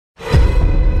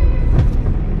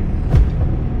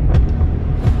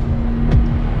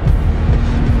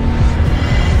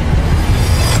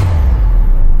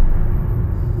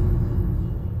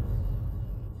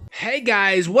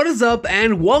guys, what is up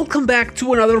and welcome back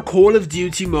to another Call of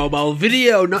Duty mobile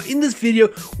video. Now in this video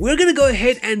we're gonna go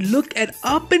ahead and look at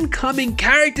up and coming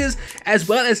characters as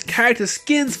well as character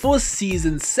skins for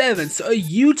season 7. So a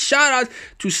huge shout out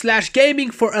to Slash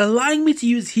Gaming for allowing me to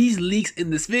use his leaks in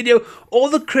this video. All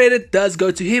the credit does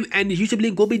go to him and his YouTube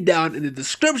link will be down in the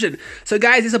description. So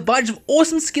guys, there's a bunch of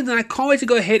awesome skins and I can't wait to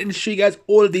go ahead and show you guys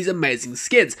all of these amazing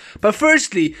skins. But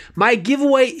firstly, my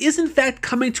giveaway is in fact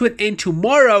coming to an end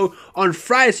tomorrow on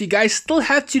Friday, so you guys still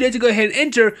have today to go ahead and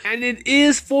enter, and it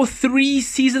is for 3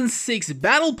 season 6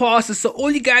 battle passes. So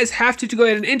all you guys have to go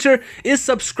ahead and enter is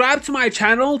subscribe to my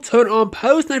channel, turn on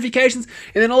post notifications,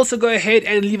 and then also go ahead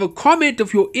and leave a comment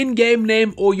of your in-game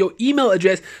name or your email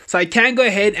address so I can go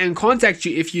ahead and contact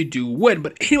you if you do win.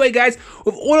 But anyway guys,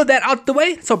 with all of that out the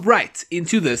way, let's hop right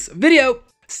into this video.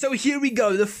 So here we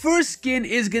go, the first skin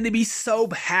is going to be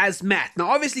Soap Hazmat.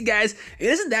 Now obviously guys, it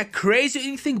isn't that crazy or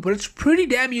anything, but it's pretty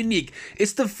damn unique.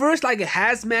 It's the first like a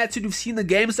hazmat suit we've seen in the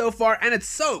game so far, and it's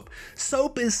Soap.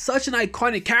 Soap is such an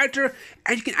iconic character,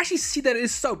 and you can actually see that it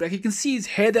is Soap. Like you can see his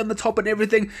head on the top and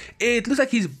everything. It looks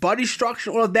like his body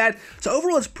structure, all of that. So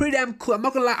overall it's pretty damn cool. I'm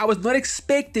not gonna lie, I was not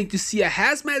expecting to see a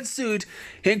hazmat suit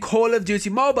in Call of Duty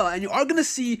Mobile, and you are gonna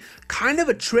see kind of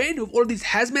a trend with all of these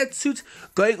hazmat suits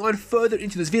going on further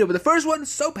into this video. But the first one,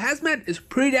 Soap Hazmat, is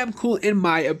pretty damn cool in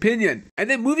my opinion. And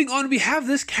then moving on, we have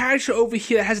this character over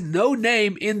here that has no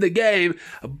name in the game,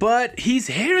 but his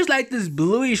hair is like this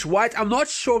bluish white. I'm not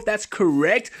sure if that's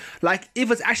correct, like if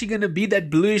it's actually going to be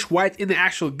that bluish white in the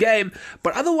actual game,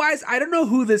 but otherwise I don't know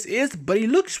who this is, but he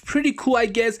looks pretty cool I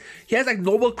guess. He has like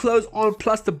normal clothes on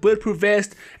plus the bulletproof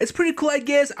vest. It's pretty cool I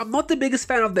guess. I'm not the biggest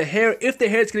fan of the hair, if the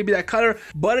hair is going to be that color,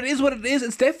 but it is what it is.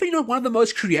 It's definitely not one of the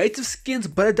most creative skins,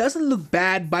 but it doesn't look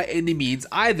bad by any means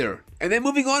either. And then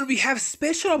moving on, we have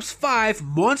Special Ops 5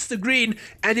 Monster Green,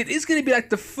 and it is going to be like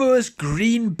the first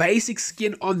green basic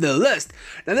skin on the list.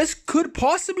 Now this could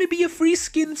possibly be a free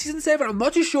skin in season 7, I'm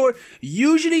not too sure.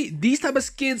 Usually these type of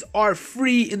skins are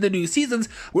free in the new seasons.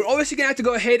 We're obviously going to have to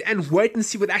go ahead and wait and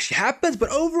see what actually happens, but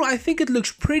overall I think it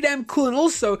looks pretty damn cool, and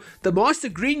also the Monster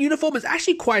Green uniform is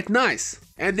actually quite nice.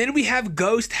 And then we have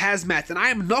Ghost Hazmat, and I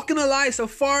am not gonna lie, so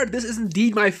far this is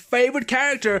indeed my favorite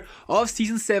character of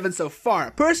season 7 so far.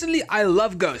 Personally, I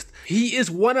love Ghost. He is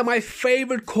one of my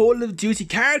favorite Call of Duty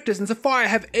characters, and so far I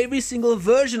have every single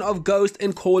version of Ghost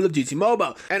in Call of Duty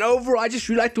Mobile. And overall I just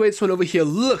really like the way this one over here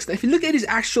looks. Now if you look at his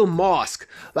actual mask,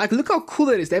 like look how cool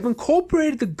it is. They've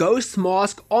incorporated the Ghost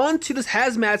mask onto this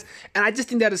Hazmat, and I just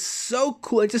think that is so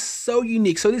cool and just so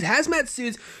unique. So these Hazmat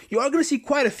suits, you are gonna see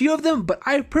quite a few of them, but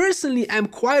I personally am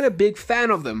quite a big fan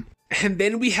of them. And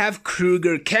then we have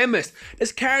Kruger Chemist.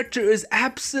 This character is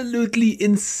absolutely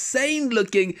insane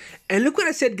looking, and look what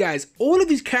I said guys, all of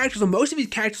these characters or most of these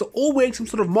characters are all wearing some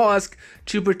sort of mask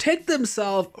to protect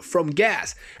themselves from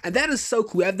gas, and that is so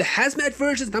cool. We have the hazmat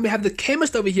versions, now we have the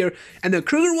chemist over here, and the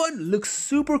Kruger one looks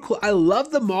super cool. I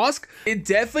love the mask. It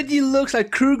definitely looks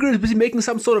like Kruger is busy making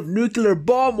some sort of nuclear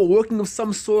bomb or working with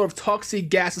some sort of toxic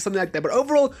gas or something like that. But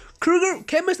overall, Kruger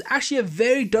Chemist actually a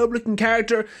very dope looking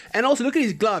character, and also look at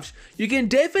his gloves. You can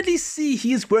definitely see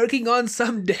he's working on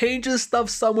some dangerous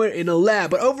stuff somewhere in a lab.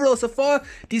 But overall so far,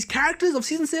 these characters of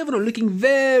season 7 are looking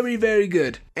very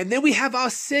good. And then we have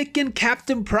our second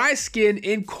Captain Price skin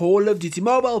in Call of Duty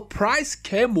Mobile, Price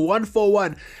Chem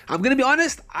 141. I'm gonna be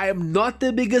honest, I am not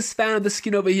the biggest fan of the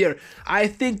skin over here. I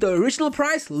think the original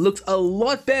Price looks a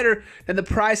lot better than the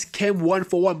Price Chem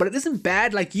 141, but it isn't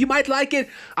bad. Like you might like it.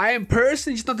 I am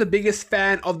personally just not the biggest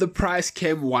fan of the Price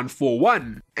Chem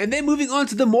 141. And then moving on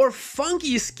to the more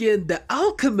funky skin, the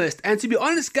Alchemist. And to be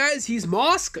honest guys, his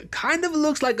mask kind of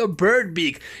looks like a bird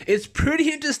beak. It's pretty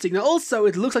interesting. Now also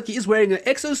it looks like he is wearing an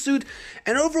exosuit,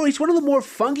 and overall he's one of the more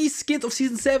funky skins of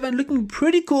season 7, looking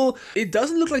pretty cool. It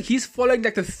doesn't look like he's following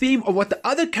like the theme of what the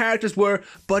other characters were,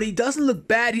 but he doesn't look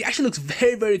bad. He actually looks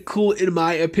very cool in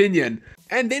my opinion.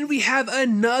 And then we have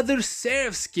another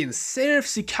Seraph skin, Seraph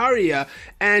Sicaria,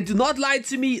 and do not lie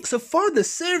to me, so far the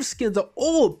Seraph skins are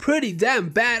all pretty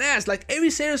damn badass. Like every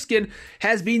Seraph skin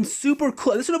has been super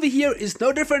cool, and this one over here is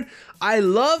no different. I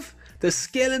love the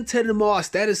skeleton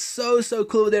mask. That is so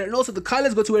cool there, and also the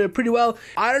colors go to wear it pretty well.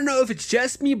 I don't know if it's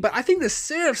just me, but I think the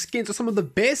Seraph skins are some of the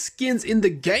best skins in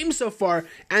the game so far,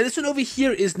 and this one over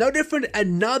here is no different.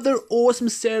 Another awesome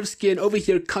Seraph skin over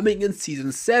here coming in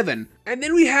season 7. And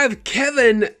then we have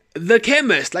Kevin the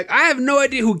Chemist. Like I have no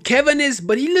idea who Kevin is,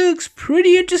 but he looks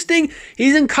pretty interesting.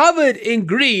 He's covered in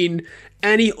green,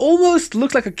 and he almost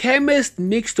looks like a chemist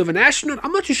mixed with an astronaut.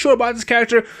 I'm not too sure about this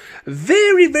character.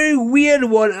 Very, very weird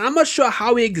one, and I'm not sure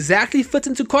how he exactly fits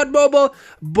into Cod Mobile,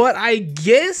 but I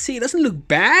guess he doesn't look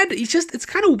bad. It's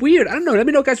kind of weird. I don't know. Let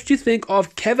me know, guys, what you think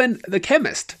of Kevin the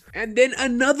Chemist. And then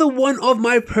another one of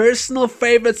my personal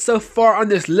favorites so far on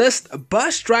this list,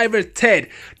 bus driver Ted.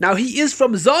 Now, he is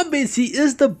from Zombies. He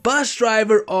is the bus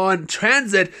driver on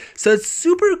Transit, so it's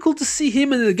super cool to see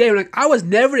him in the game. Like, I was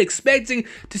never expecting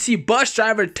to see bus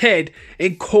driver Ted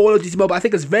in Call of Duty Mobile. I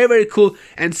think it's very, very cool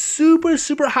and super,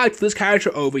 super hyped for this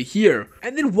character over here.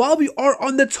 And then while we are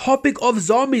on the topic of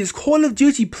zombies, Call of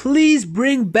Duty, please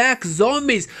bring back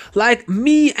zombies. Like,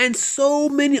 me and so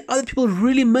many other people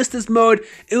really miss this mode.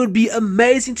 It would be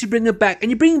amazing to bring it back, and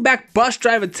you're bringing back bus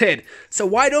driver Ted, so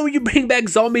why don't you bring back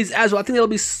zombies as well? I think that'll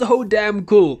be so damn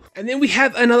cool. And then we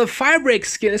have another Firebreak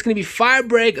skin. It's going to be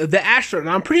Firebreak the Astronaut.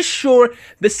 Now, I'm pretty sure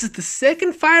this is the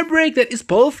second Firebreak that is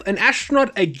both an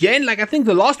astronaut again. Like, I think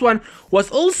the last one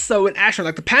was also an astronaut,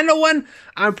 like the panda one.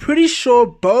 I'm pretty sure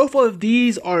both of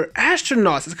these are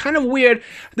astronauts. It's kind of weird.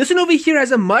 This one over here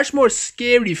has a much more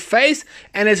scary face,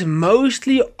 and it's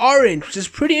mostly orange, which is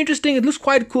pretty interesting. It looks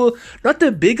quite cool. Not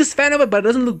the biggest fan of it, but it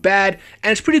doesn't look bad,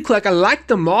 and it's pretty cool. Like, I like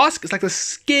the mask. It's like a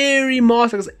scary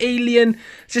mask, like this alien,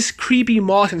 it's just creepy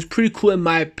mask, and it's pretty cool in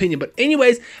my opinion. But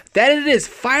anyways, that it is,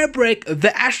 Firebreak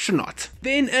the Astronaut.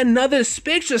 Then another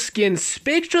Spectra skin,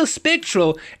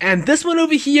 Spectral, and this one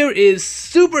over here is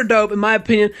super dope in my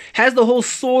opinion. Has the whole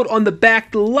sword on the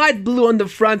back, the light blue on the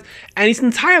front, and his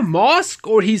entire mask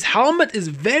or his helmet is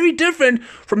very different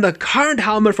from the current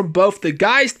helmet from both the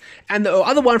Geist and the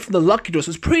other one from the Lucky Draw. So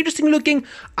it's pretty interesting looking.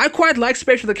 I quite like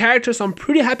Spectra the character, so I'm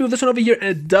pretty happy with this one over here, and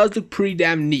it does look pretty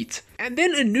damn neat. And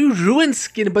then a new Ruin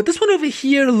skin, but this one over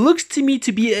here looks to me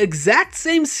to be exact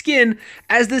same skin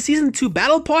as the Season 2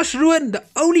 Battle Pass Ruin. The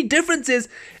only difference is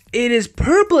it is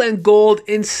purple and gold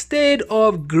instead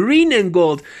of green and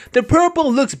gold. The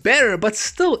purple looks better, but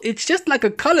still, it's just like a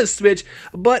color switch,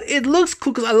 but it looks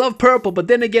cool because I love purple. But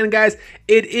then again, guys,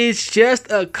 it is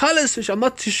just a color switch. I'm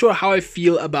not too sure how I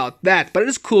feel about that, but it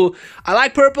is cool. I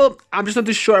like purple. I'm just not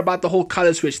too sure about the whole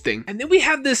color switch thing. And then we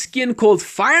have this skin called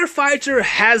Firefighter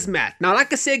Hazmat. Now,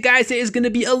 like I said, guys, there is going to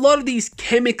be a lot of these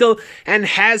chemical and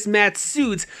hazmat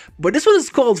suits, but this one is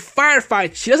called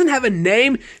Firefighter. She doesn't have a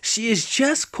name. She is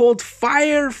just called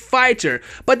Firefighter.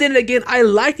 But then again, I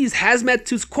like these hazmat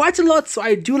suits quite a lot, so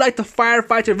I do like the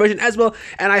Firefighter version as well,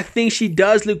 and I think she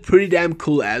does look pretty damn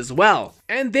cool as well.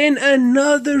 And then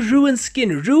another Ruin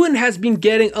skin. Ruin has been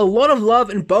getting a lot of love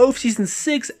in both Season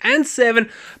 6 and 7,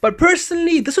 but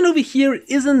personally, this one over here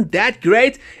isn't that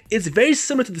great. It's very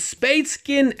similar to the Spade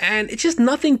skin, and it's just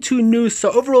nothing too new.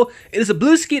 So overall, it is a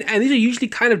blue skin, and these are usually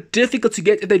kind of difficult to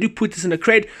get if they do put this in a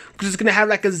crate, because it's going to have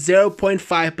like a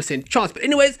 0.5% chance. But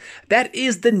anyways, that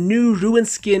is the new Ruin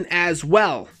skin as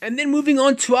well. And then moving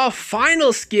on to our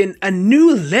final skin, a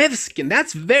new Lev skin.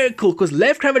 That's very cool, because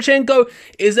Lev Kravchenko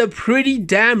is a pretty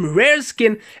damn rare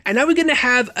skin, and now we're gonna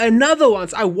have another one.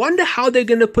 So I wonder how they're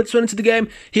gonna put this one into the game.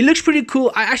 He looks pretty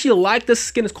cool. I actually like this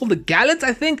skin. It's called the Gallant,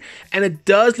 I think, and it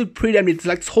does look pretty damn neat. It's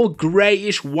like this whole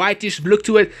grayish, whitish look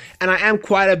to it, and I am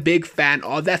quite a big fan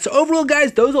of that. So overall,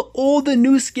 guys, those are all the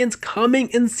new skins coming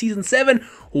in Season 7.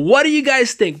 What do you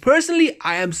guys think? Personally,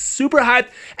 I am super hyped,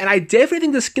 and I definitely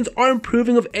think the skins are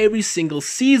improving of every single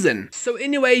season. So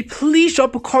anyway, please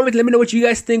drop a comment, let me know what you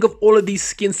guys think of all of these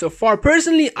skins so far.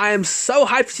 Personally, I am so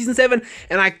hyped for Season 7,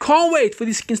 and I can't wait for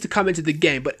these skins to come into the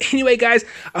game. But anyway, guys,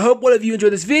 I hope all of you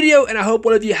enjoyed this video, and I hope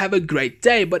all of you have a great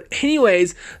day. But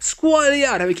anyways, squally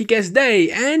out, have a kick-ass day,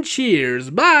 and cheers,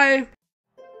 bye!